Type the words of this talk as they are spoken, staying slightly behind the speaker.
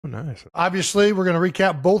Oh, nice. Obviously, we're going to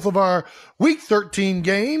recap both of our Week 13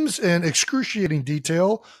 games in excruciating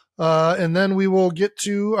detail. And then we will get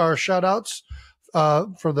to our shout-outs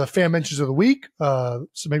for the fan mentions of the week. So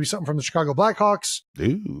maybe something from the Chicago Blackhawks.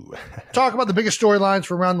 Ooh. Talk about the biggest storylines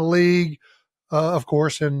from around the league, of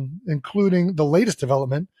course, and including the latest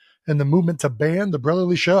development and the movement to ban the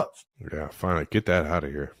Brellarly shove. Yeah, finally, get that out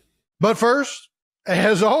of here. But first,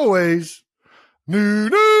 as always, new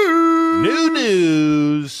news. New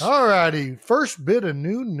news. All righty. First bit of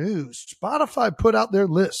new news. Spotify put out their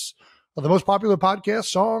lists of the most popular podcasts,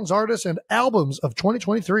 songs, artists, and albums of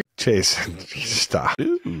 2023. Jason, stop.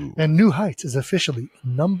 Ooh. And New Heights is officially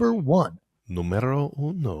number one. Numero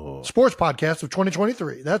uno. Sports podcast of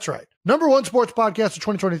 2023. That's right. Number one sports podcast of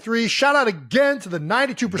 2023. Shout out again to the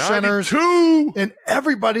 92%ers 92. and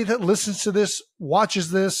everybody that listens to this,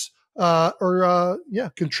 watches this,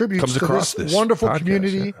 contributes Comes to across this this wonderful podcast,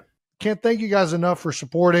 community. yeah. Can't thank you guys enough for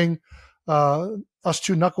supporting us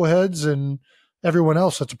two knuckleheads and everyone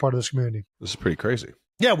else that's a part of this community. This is pretty crazy.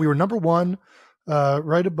 Yeah, we were number one,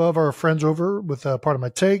 right above our friends over with part of my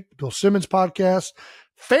take, Bill Simmons podcast,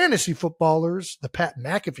 fantasy footballers, the Pat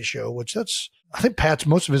McAfee show, which I think Pat's,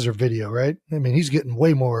 most of his are video, right? I mean, he's getting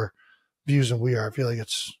way more views than we are. I feel like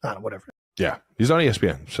it's, I don't know, whatever. Yeah, he's on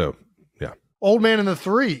ESPN, so yeah. Old Man in the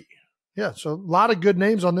Three. Yeah, so a lot of good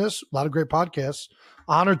names on this, a lot of great podcasts.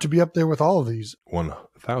 Honored to be up there with all of these.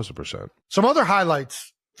 1,000%. Some other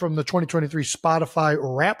highlights from the 2023 Spotify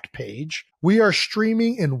Wrapped page. We are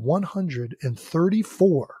streaming in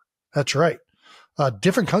 134. That's right.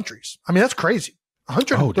 Different countries. I mean, that's crazy.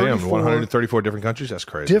 134. Oh, damn. 134 different countries? That's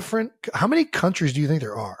crazy. Different. How many countries do you think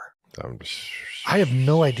there are? I have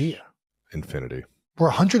no idea. Infinity. We're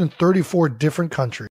 134 different countries.